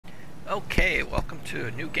Okay, welcome to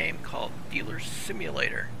a new game called Dealer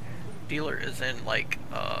Simulator. Dealer is in like,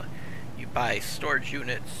 you buy storage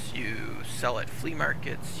units, you sell at flea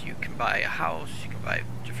markets, you can buy a house, you can buy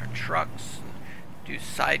different trucks, and do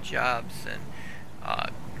side jobs,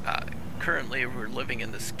 and currently we're living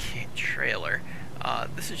in this trailer.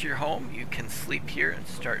 This is your home. You can sleep here and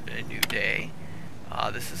start a new day.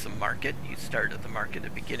 This is a market. You start at the market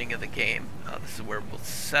at the beginning of the game. This is where we'll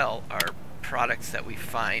sell our products that we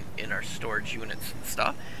find in our storage units and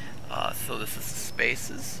stuff. So this is the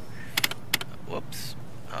spaces. Whoops.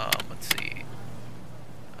 Let's see.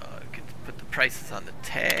 You can put the prices on the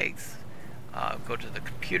tags. Go to the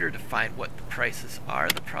computer to find what the prices are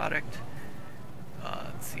of the product.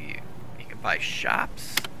 Let's see. You can buy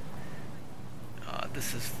shops.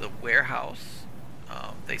 This is the warehouse.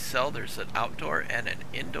 They sell. There's an outdoor and an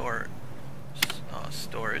indoor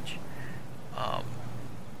storage.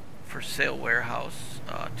 For sale warehouse,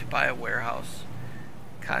 to buy a warehouse,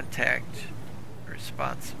 contact a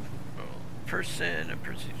responsible person,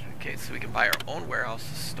 okay, so we can buy our own warehouse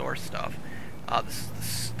to store stuff. This is the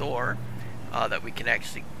store that we can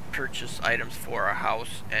actually purchase items for our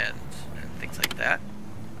house and things like that.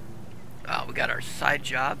 We got our side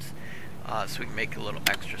jobs, so we can make a little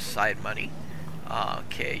extra side money.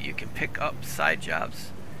 Okay, you can pick up side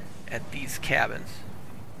jobs at these cabins.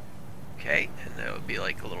 Okay, and there would be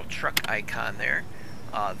like a little truck icon there.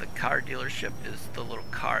 The car dealership is the little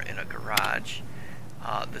car in a garage.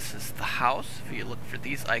 This is the house. If you look for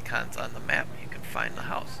these icons on the map, you can find the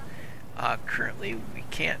house. Currently, we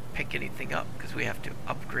can't pick anything up because we have to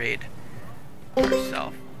upgrade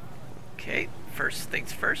ourselves. Okay, first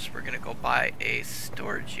things first, we're going to go buy a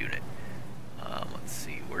storage unit. Let's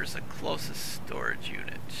see, where's the closest storage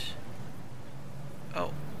unit?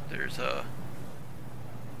 Oh, there's a...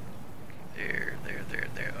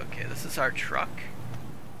 There. Okay, this is our truck.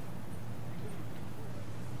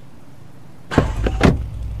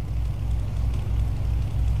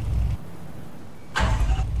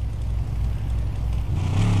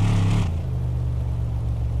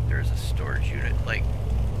 There's a storage unit, like,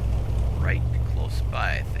 right close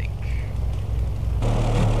by, I think.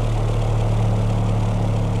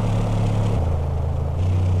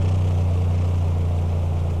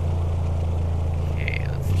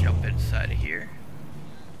 Inside of here.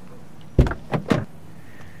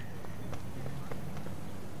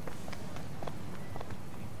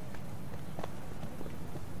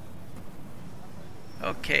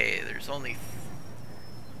 Okay, there's only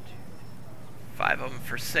 5 of them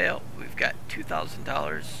for sale. We've got $2,000.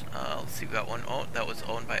 Let's see, we got one that was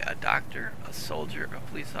owned by a doctor, a soldier, a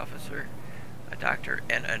police officer, a doctor,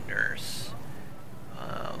 and a nurse.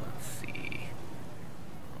 Let's see.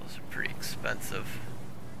 Those are pretty expensive.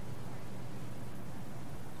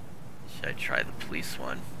 Should I try the police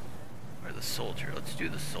one or the soldier? Let's do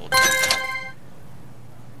the soldier.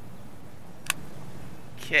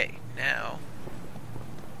 Okay, now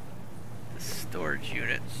the storage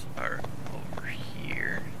units are over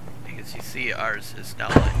here. As you see, ours is now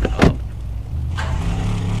lit up.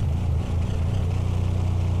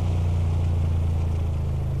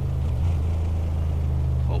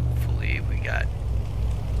 Hopefully we got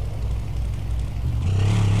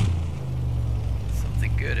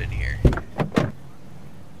something good in here.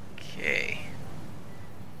 Okay.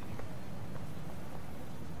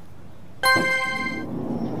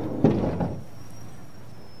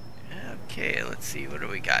 Okay, let's see, what do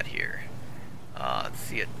we got here? Let's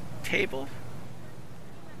see, a table,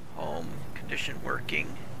 home, condition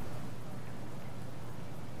working.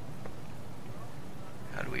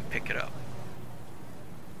 How do we pick it up?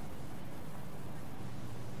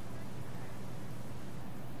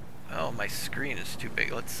 Oh, my screen is too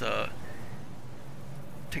big. Let's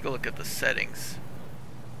take a look at the settings.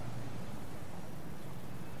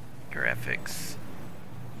 Graphics,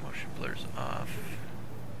 motion blur's off.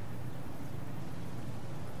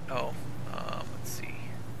 Oh, let's see.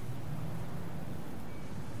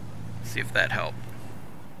 See if that helped.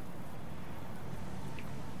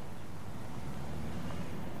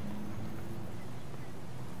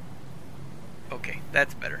 Okay,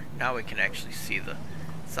 that's better. Now we can actually see the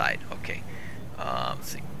side. Okay. Let's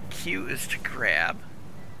see. Q is to grab.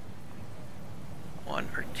 1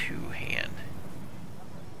 or 2 hand.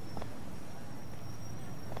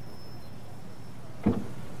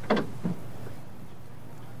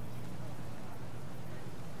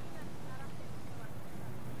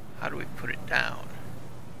 How do we put it down?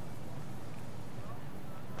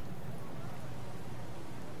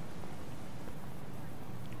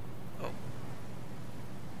 Oh.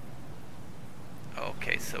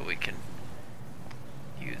 Okay, so we can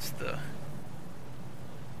use the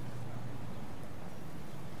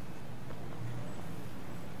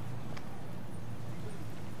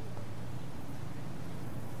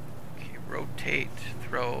rotate,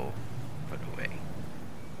 throw, put away.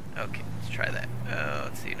 Okay, let's try that.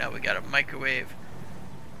 Let's see, now we got a microwave.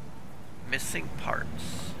 Missing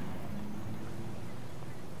parts.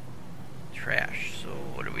 Trash. So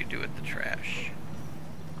what do we do with the trash?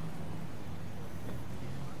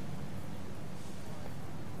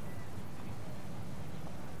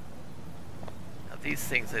 Now these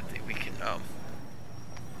things, I think we can,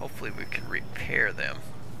 hopefully we can repair them.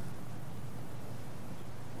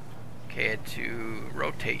 Okay, to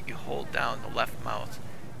rotate, you hold down the left mouse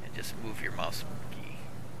and just move your mouse key.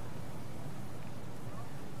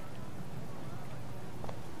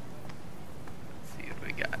 Let's see what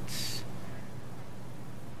we got.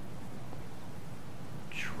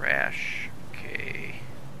 Trash. Okay.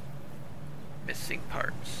 Missing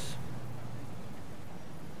parts.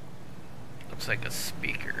 Looks like a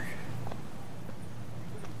speaker.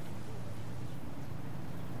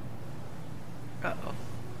 Uh-oh.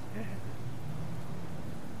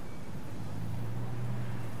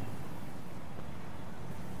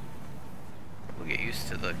 We'll get used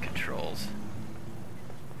to the controls.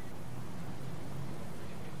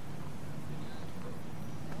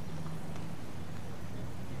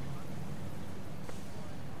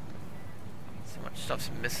 So much stuff's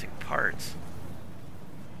missing parts.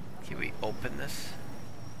 Can we open this?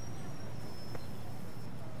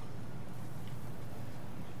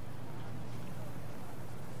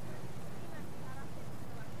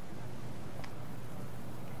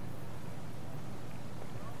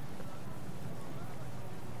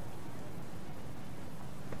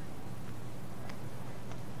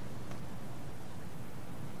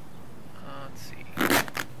 Let's see.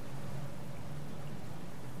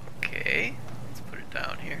 Okay, let's put it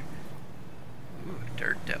down here. Ooh,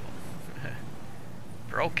 Dirt Devil.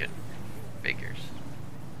 Broken. Figures.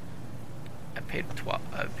 I paid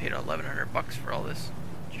 $1,100 for all this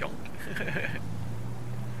junk. Let's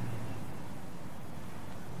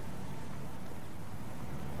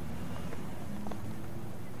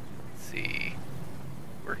see.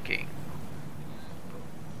 Working.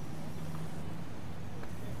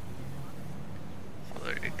 So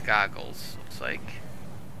there are goggles, looks like.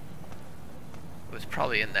 It was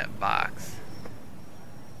probably in that box.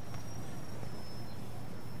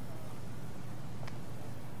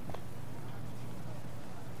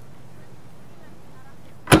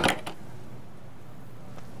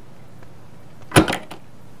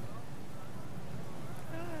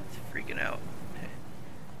 Freaking out.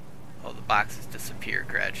 Oh, the boxes disappear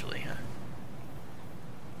gradually, huh?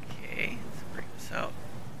 Okay, let's bring this out.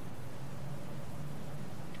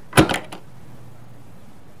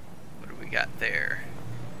 What do we got there?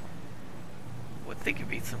 Would think it'd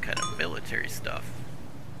be some kind of military stuff.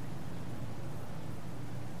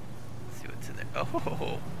 Let's see what's in there.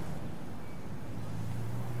 Oh!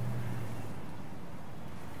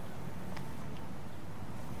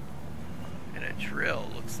 And a drill,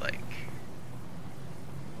 looks like.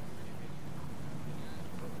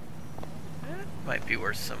 That might be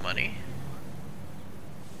worth some money.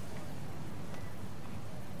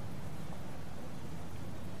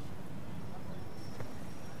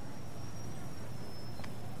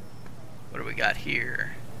 What do we got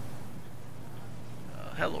here?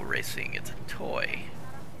 Hello Racing, it's a toy.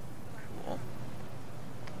 Cool.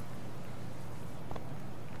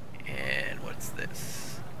 And what's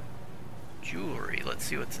this? Jewelry. Let's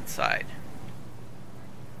see what's inside.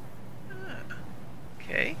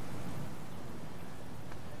 Okay.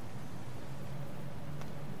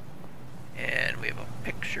 And we have a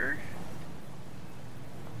picture.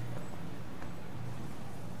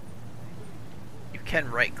 You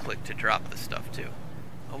can right click to drop the stuff too.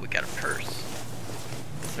 Oh, we got a purse.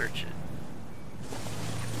 Search it.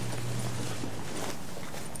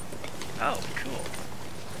 Oh, cool.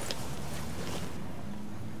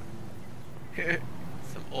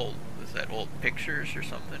 Some old, was that old pictures or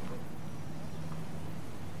something?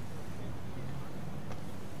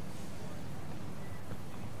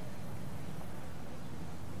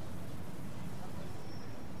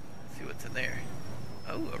 Let's see what's in there.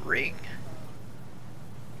 Oh, a ring.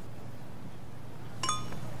 You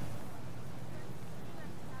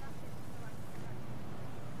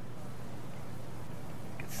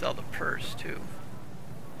can sell the purse too.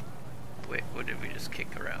 Wait, what did we just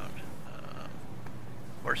kick around?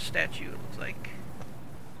 Horse statue, it looks like.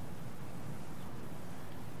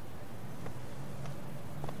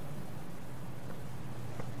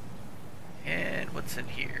 And what's in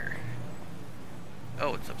here?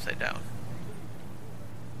 Oh, it's upside down.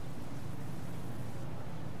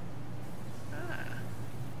 Ah.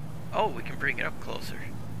 Oh, we can bring it up closer.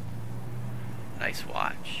 Nice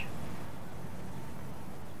watch.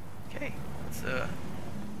 Okay, let's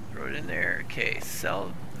throw it in there. Okay,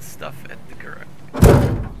 sell the stuff at the garage.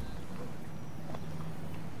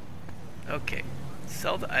 Okay,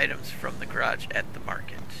 sell the items from the garage at the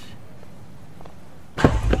market.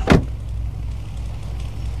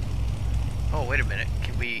 Oh, wait a minute.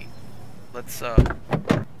 Can we... Let's, the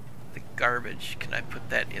garbage, can I put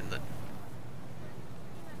that in the...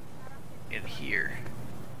 in here?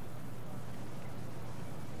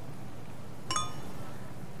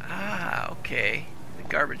 Ah, okay. The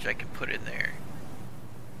garbage I can put in there.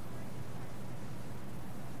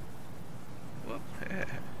 Whoop.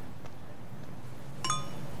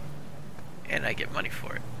 And I get money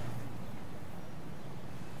for it.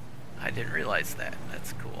 I didn't realize that.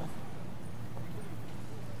 That's cool.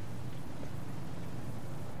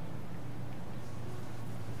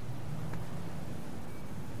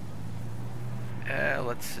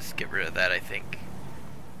 Let's just get rid of that, I think.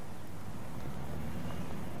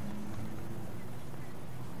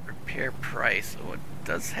 Repair price. Oh, it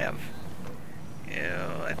does have...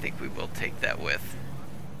 Yeah, I think we will take that with.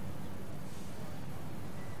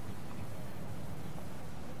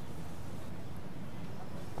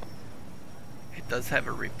 It does have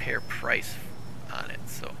a repair price on it,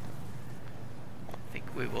 so I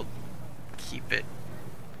think we will keep it.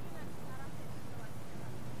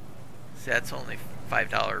 See, that's only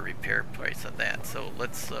 $5 repair price on that, so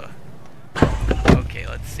let's okay,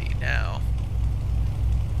 let's see now.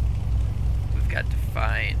 We've got to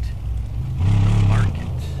find the market.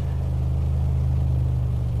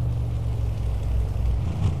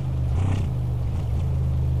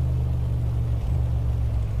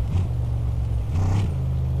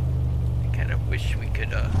 I kind of wish we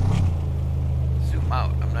could zoom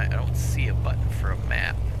out. I don't see a button for a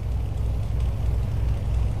map.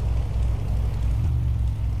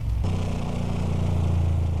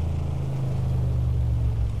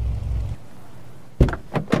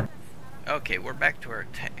 Okay, we're back to our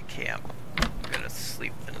camp. I'm gonna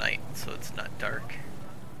sleep the night so it's not dark.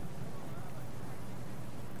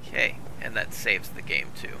 Okay, and that saves the game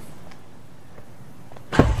too.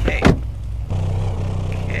 Okay.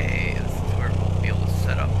 Okay, this is where we'll be able to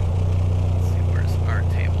set up. Let's see, where's our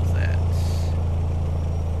tables at?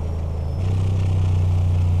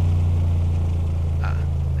 Ah,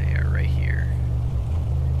 they are right here.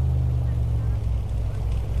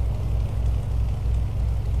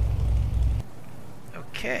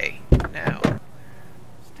 Okay, now let's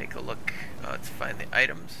take a look. Let's find the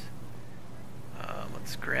items.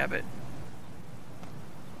 Let's grab it.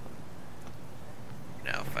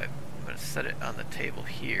 Now, I'm going to set it on the table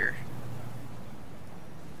here.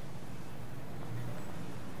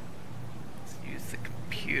 Let's use the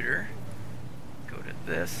computer. Go to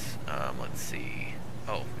this. Let's see.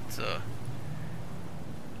 Oh, it's a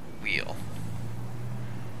wheel.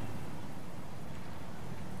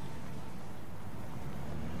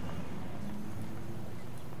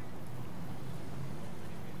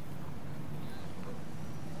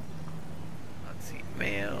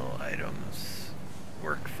 Mail, items,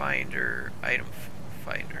 work finder, item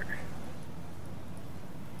finder.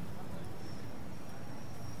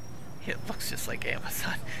 It looks just like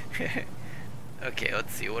Amazon. Okay,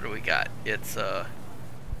 let's see, what do we got? It's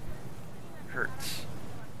Hertz.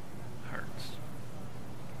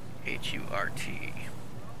 H-U-R-T.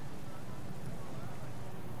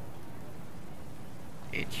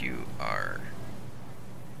 H-U-R-T-T.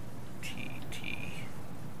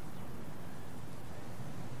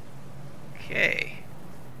 Okay.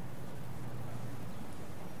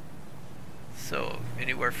 So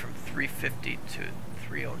anywhere from 350 to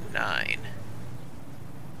 309.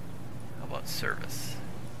 How about service?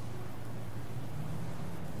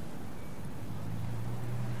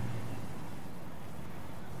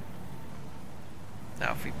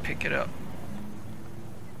 Now if we pick it up,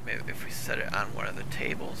 maybe if we set it on one of the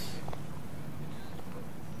tables.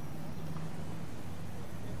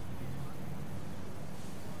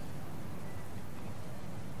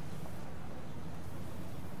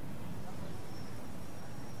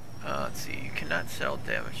 Let's see, you cannot sell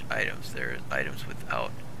damaged items. There are items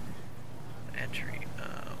without entry.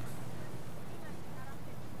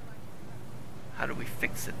 How do we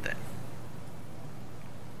fix it then?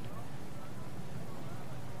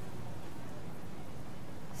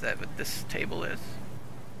 Is that what this table is?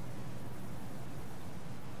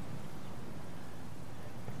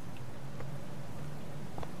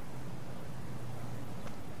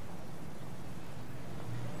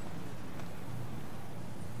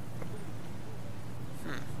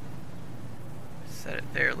 Set it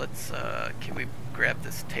there. Let's, can we grab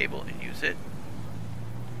this table and use it?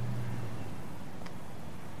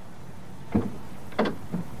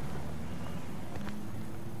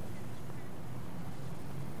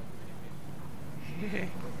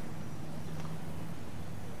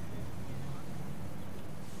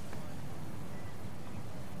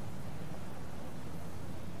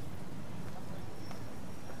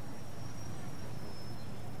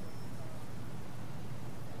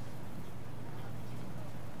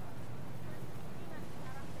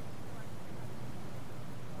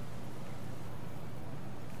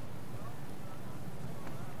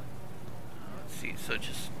 see, so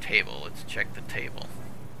just table, let's check the table.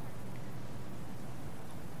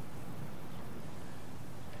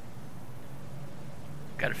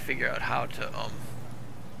 Gotta figure out how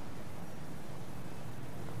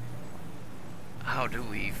do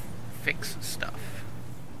we fix stuff?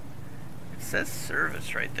 It says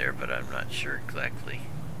service right there, but I'm not sure exactly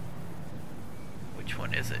which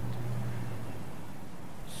one is it.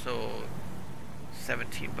 So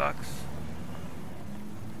 17 bucks.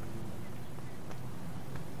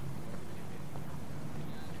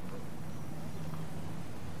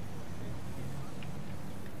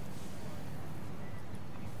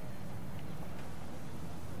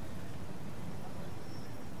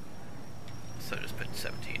 So just put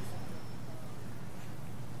 17.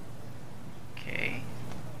 Okay.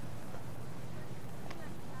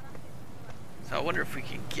 So I wonder if we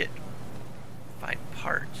can find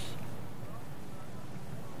parts.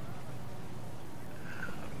 How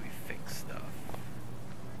do we fix stuff?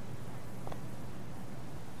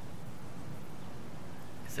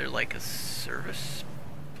 Is there like a service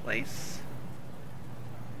place?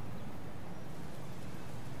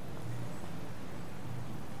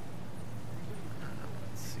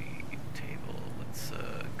 Let's see, table, let's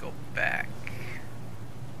go back.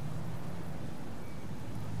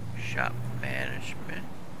 Shop management,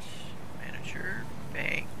 manager,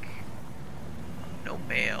 bank, no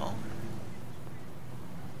mail.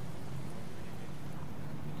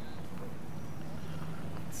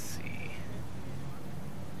 Let's see.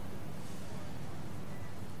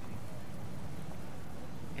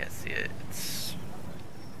 Yeah, see it's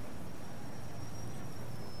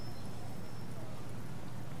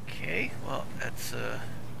okay. Well, that's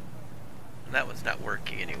that one's not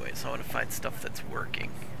working anyway, so I want to find stuff that's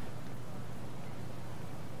working.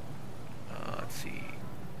 Let's see,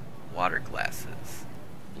 water glasses,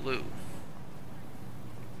 blue.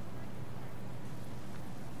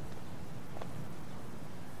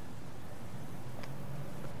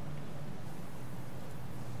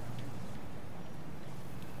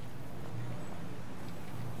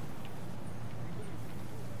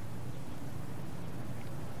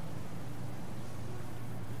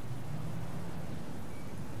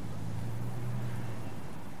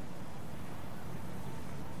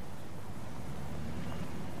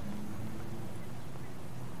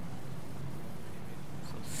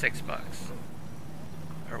 $6.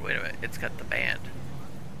 Or wait a minute, it's got the band.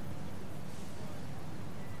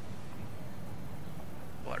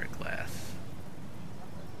 Water glass.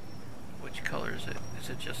 Which color is it? Is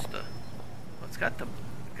it just the? Well, it's got the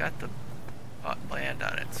band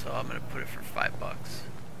on it, so I'm gonna put it for $5.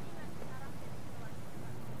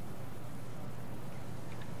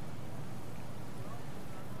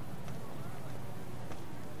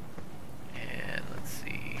 And let's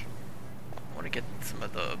see. I want to get some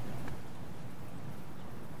of the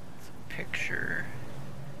picture.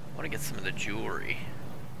 I want to get some of the jewelry.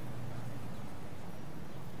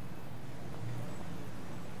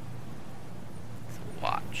 It's a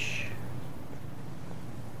watch.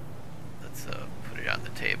 Let's put it on the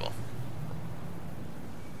table.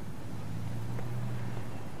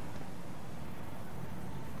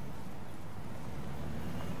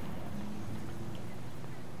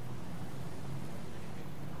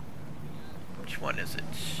 Which one is it?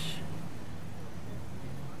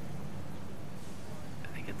 I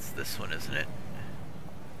think it's this one, isn't it?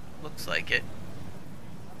 Looks like it.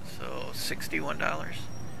 So $61.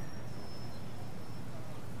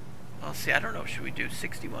 Well, see, I don't know. Should we do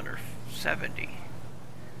 61 or 70?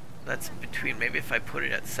 That's between. Maybe if I put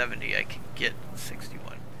it at 70, I can get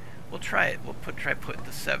 61. We'll try it. We'll try putting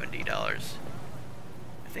the $70.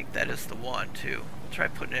 I think that is the one too. We'll try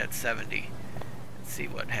putting it at 70 and see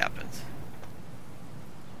what happens.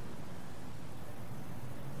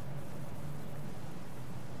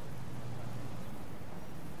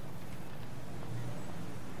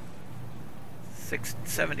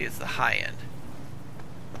 $670 is the high end.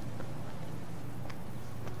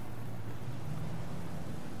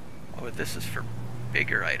 Oh, this is for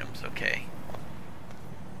bigger items, okay.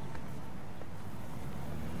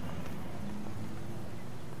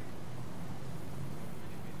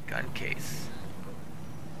 Gun case.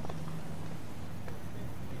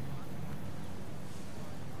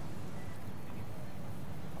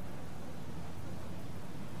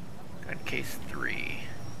 Gun case 3.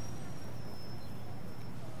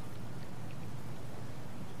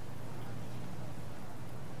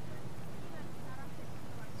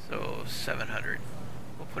 So 700.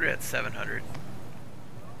 We'll put it at 700.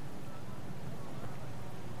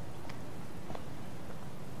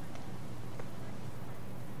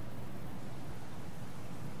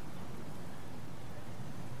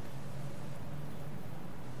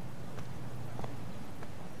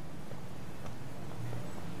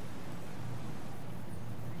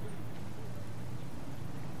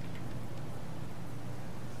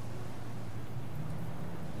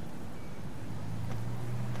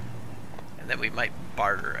 then we might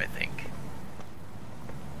barter, I think.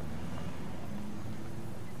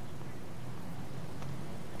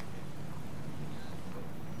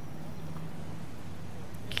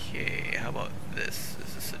 Okay, how about this?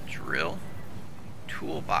 Is this a drill?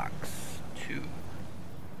 Toolbox 2.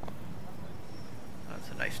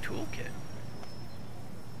 That's a nice toolkit.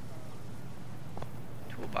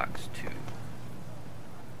 Toolbox 2.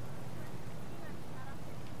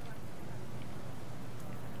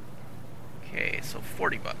 Okay, so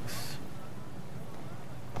 40 bucks.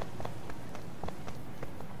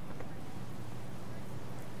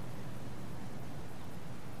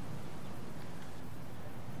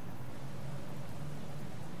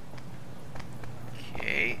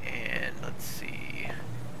 Okay, and let's see.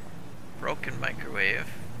 Broken microwave.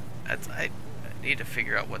 That's I need to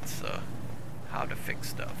figure out what's how to fix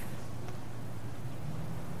stuff.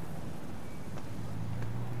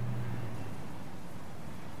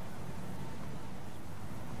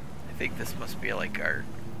 I think this must be like our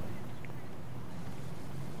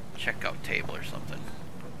checkout table or something.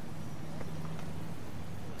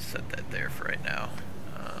 Let's set that there for right now.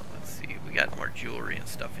 Let's see, we got more jewelry and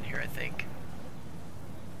stuff in here, I think.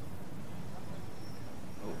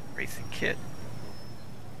 Oh, racing kit.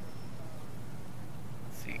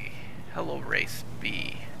 Let's see, Hello Race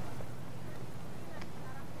B.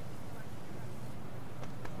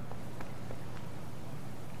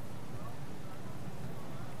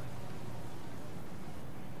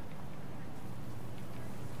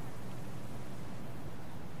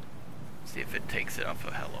 See if it takes it off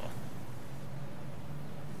of hello.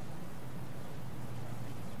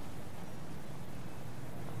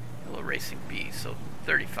 Hello Racing B, so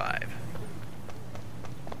 35.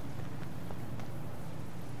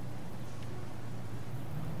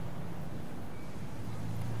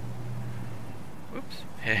 Whoops.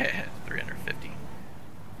 350.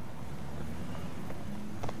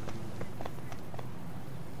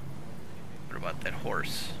 What about that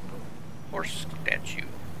horse? Horse statue.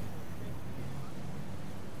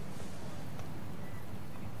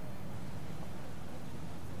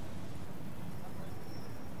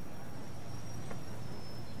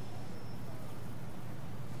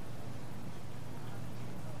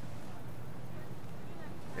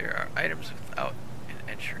 There are items without an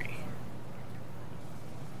entry.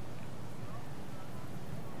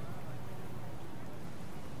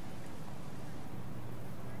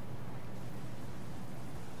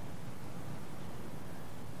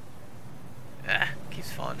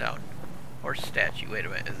 Keeps falling down. Horse statue. Wait a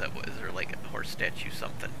minute. Is there like a horse statue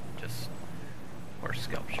something? Just horse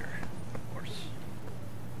sculpture. Horse.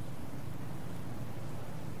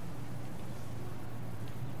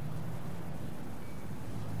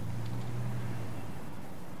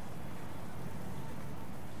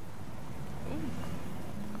 Ooh,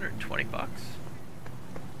 120 bucks.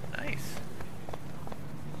 Nice.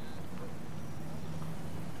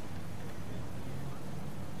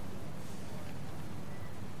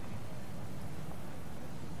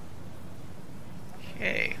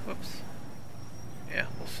 Okay, whoops. Yeah,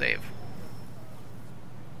 we'll save.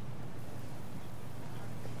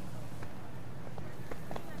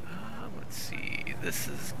 Let's see, this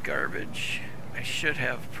is garbage. I should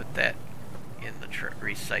have put that in the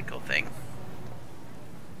recycle thing.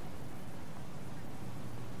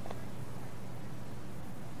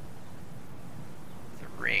 The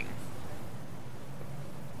ring.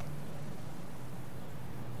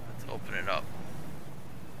 Let's open it up.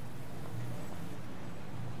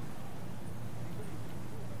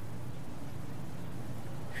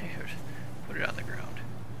 Put it on the ground.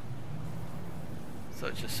 So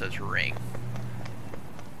it just says ring.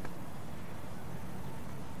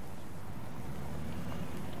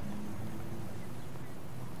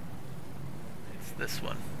 It's this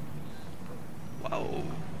one. Whoa,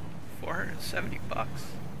 470 bucks.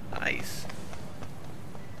 Nice.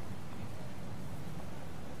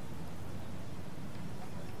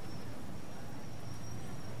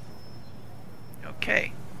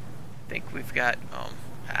 Okay. I think we've got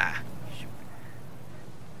shoot.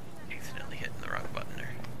 Accidentally hitting the wrong button there.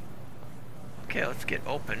 Okay, let's get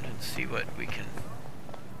opened and see what we can.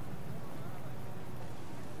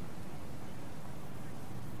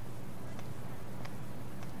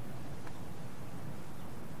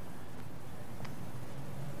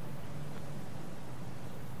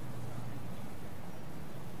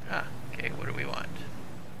 Okay, what do we want?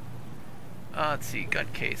 Let's see, gun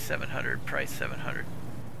case 700, price 700.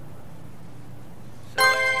 Sell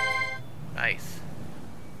it. Nice.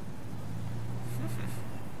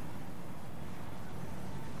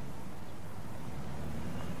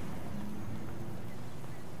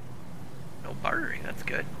 No bartering, that's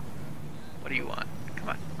good. What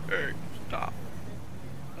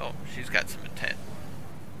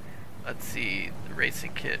Let's see, the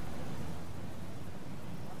racing kit.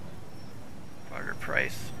 Barter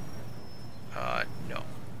price. No.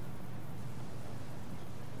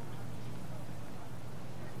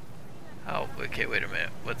 Oh, okay, wait a minute.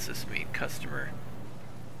 What's this mean? Customer.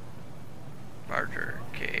 Barter,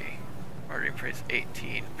 okay. Bartering price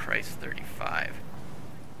 18, price 35.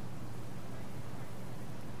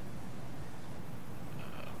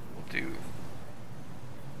 We'll do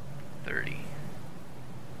 30.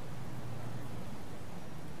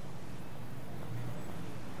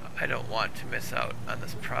 I don't want to miss out on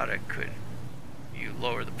this product. Could you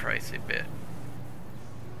lower the price a bit?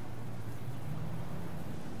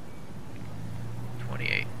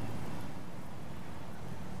 28.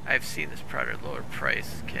 I've seen this product lower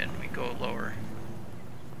price. Can we go lower?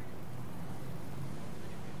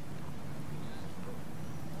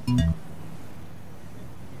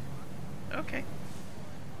 Okay.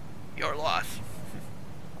 Your loss.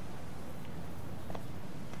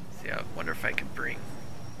 See, I wonder if I can bring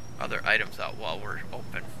other items out while we're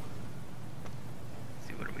open.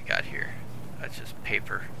 See, what do we got here? That's just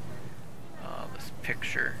paper. This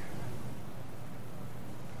picture.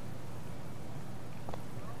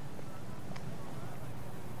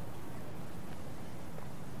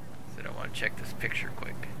 So I want to check this picture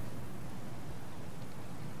quick.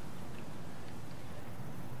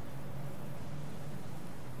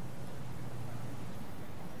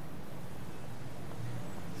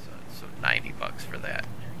 So $90 for that.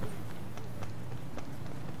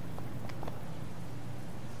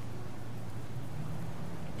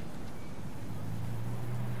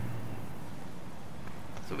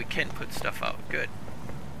 So we can put stuff out. Good.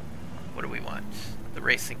 What do we want? The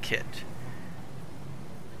racing kit.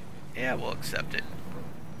 Yeah, we'll accept it.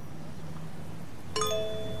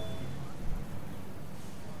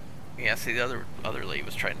 Yeah, see, the other lady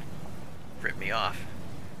was trying to rip me off.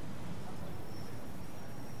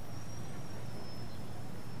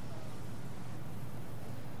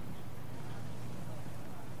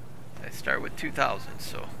 I start with 2,000,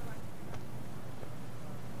 so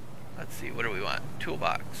let's see, what do we want?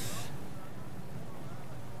 Toolbox.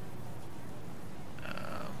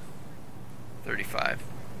 35.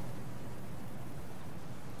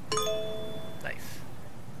 Nice.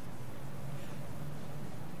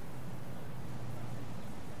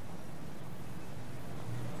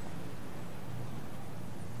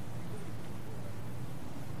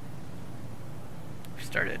 We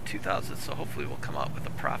started at 2,000, so hopefully we'll come out with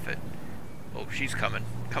a profit. Oh, she's coming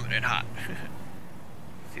in hot.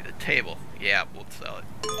 See the table? Yeah, we'll sell it.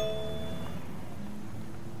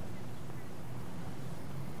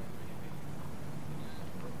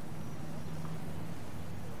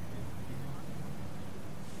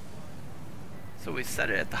 So we set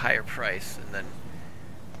it at the higher price and then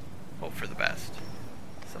hope for the best.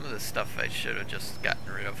 Some of this stuff I should have just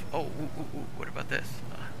gotten rid of. Oh, what about this?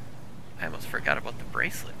 I almost forgot about the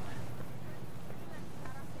bracelet.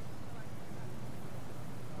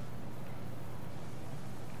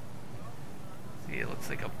 See, it looks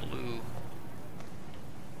like a blue.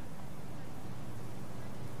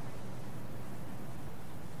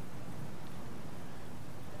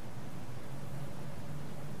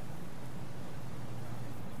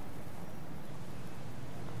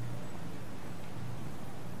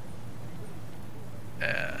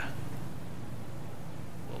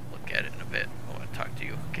 We'll look at it in a bit. I want to talk to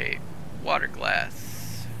you. Okay, water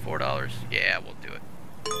glass, $4. Yeah, we'll do it.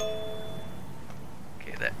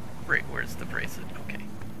 Okay, that right. Where's the bracelet? Okay.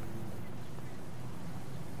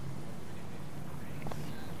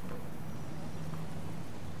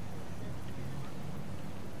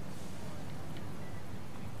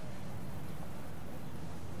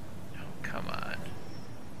 Oh, come on.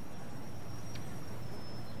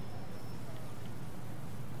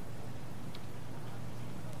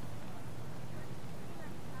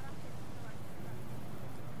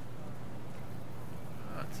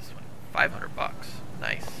 What's this one? $500.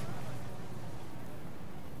 Nice.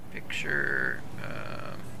 Picture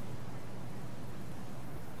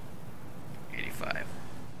 85.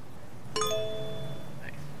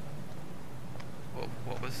 Nice.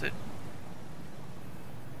 What was it?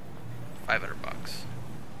 $500.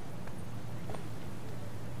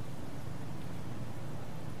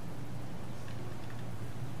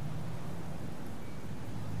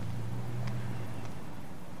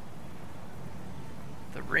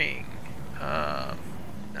 The ring. No,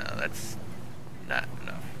 that's not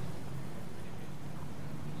enough.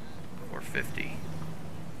 450.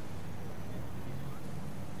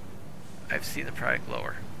 I've seen the product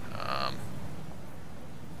lower.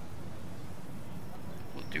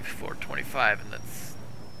 We'll do 425, and that's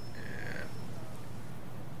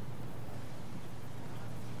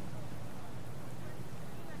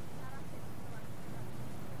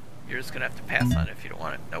You're just gonna have to pass on it if you don't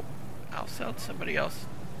want it. Nope. I'll sell it to somebody else.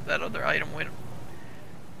 That other item went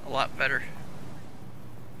a lot better.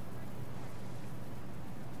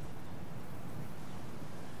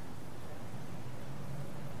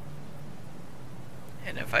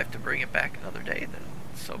 And if I have to bring it back another day, then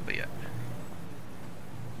so be it.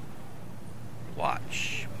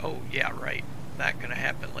 Watch. Oh, yeah, right. Not gonna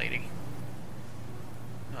happen, lady.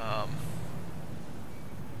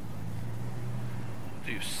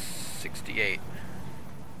 Do 68.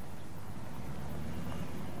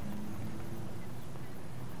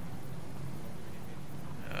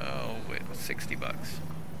 Oh, wait, $60.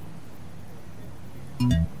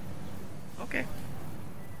 Okay.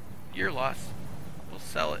 Your loss. We'll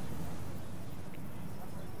sell it.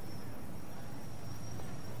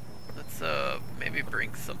 Let's maybe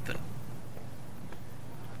bring something.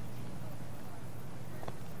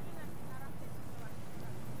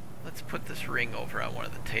 Let's put this ring over on one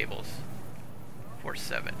of the tables.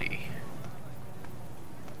 470.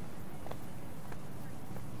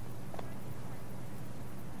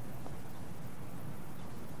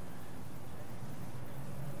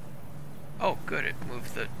 Oh, good, it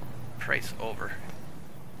moved the price over.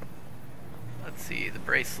 Let's see, the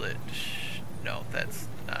bracelet. No, that's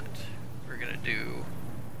not. We're gonna do.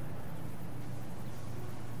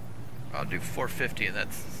 I'll do 450, and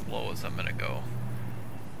that's as low as I'm gonna go.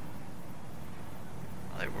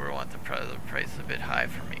 I want the price a bit high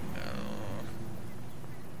for me.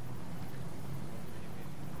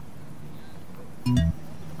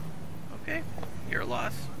 Okay, your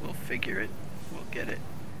loss. We'll figure it. We'll get it.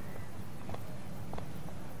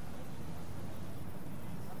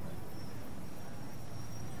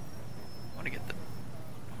 I want to get the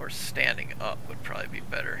horse standing up would probably be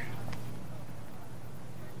better.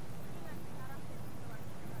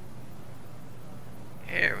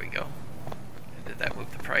 There we go. Did that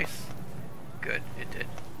move the price? Good, it did.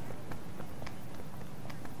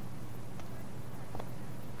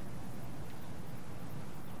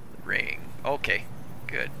 Ring. Okay,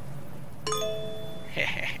 good.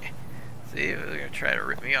 See, they're gonna try to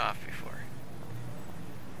rip me off before.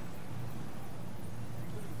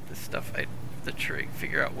 This stuff, I have to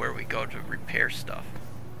figure out where we go to repair stuff.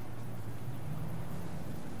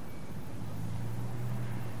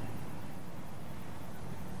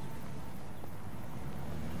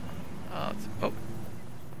 Oh.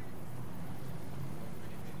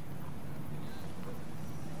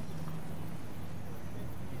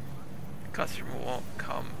 The customer won't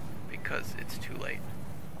come because it's too late.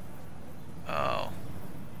 Oh.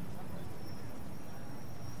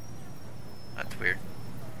 That's weird.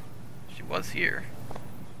 She was here.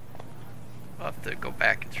 I'll have to go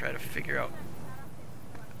back and try to figure out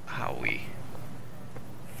how we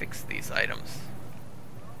fix these items.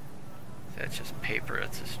 That's just paper,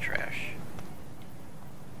 that's just trash.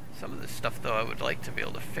 Some of this stuff though, I would like to be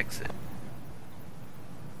able to fix it.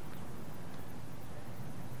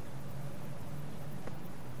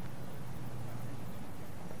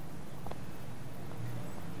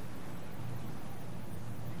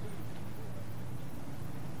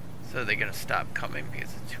 So are they gonna stop coming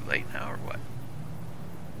because it's too late now or what?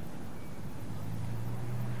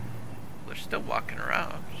 They're still walking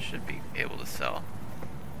around, should be able to sell.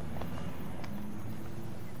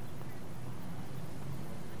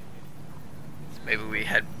 Maybe we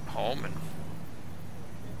head home and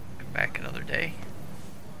come back another day.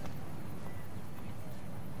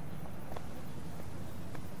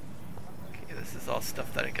 Okay, this is all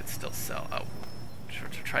stuff that I could still sell out.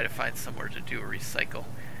 To try to find somewhere to do a recycle.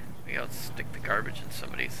 Maybe I'll stick the garbage in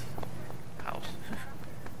somebody's house.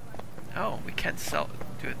 Oh, we can sell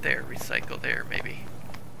it. Do it there. Recycle there, maybe.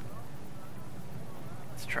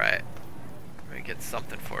 Let's try it. Maybe get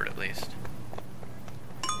something for it at least.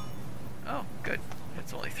 Oh, good.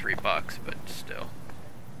 It's only $3, but still.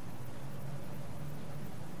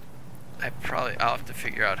 I'll have to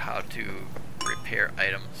figure out how to repair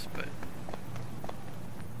items, but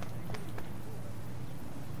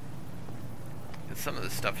some of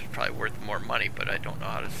this stuff is probably worth more money, but I don't know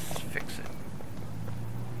how to fix it.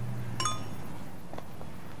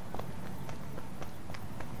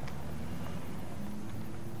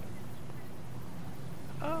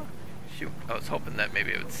 Oh, shoot. I was hoping that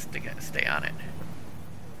maybe it would stay on it.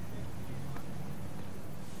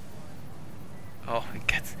 Oh,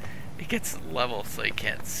 it gets level so you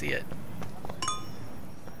can't see it.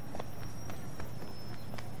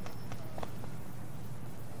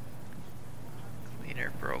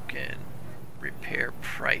 Cleaner, broken, repair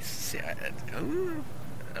price. See, I don't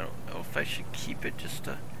know if I should keep it just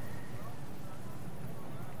to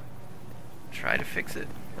try to fix it,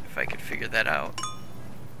 if I could figure that out.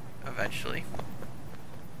 eventually.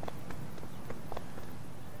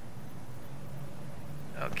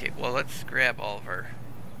 Okay, well, let's grab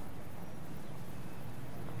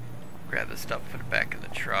this stuff, put it back in the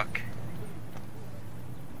truck.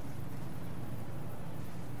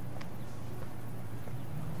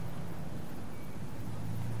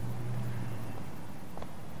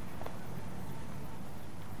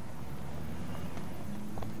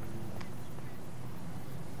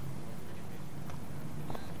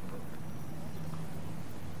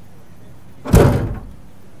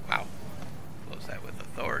 Wow, close that with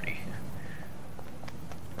authority.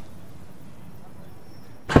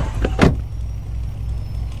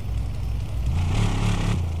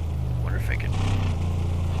 Wonder if I could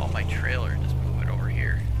haul my trailer and just move it over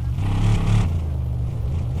here.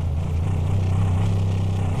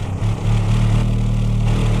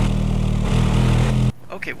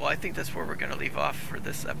 Okay, well, I think that's where we're going to leave off for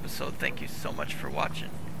this episode. Thank you so much for watching.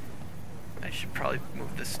 I should probably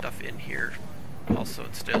move this stuff in here also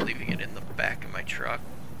instead of leaving it in the back of my truck,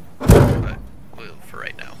 but for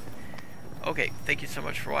right now. Okay, thank you so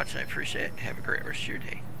much for watching. I appreciate it. Have a great rest of your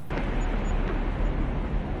day.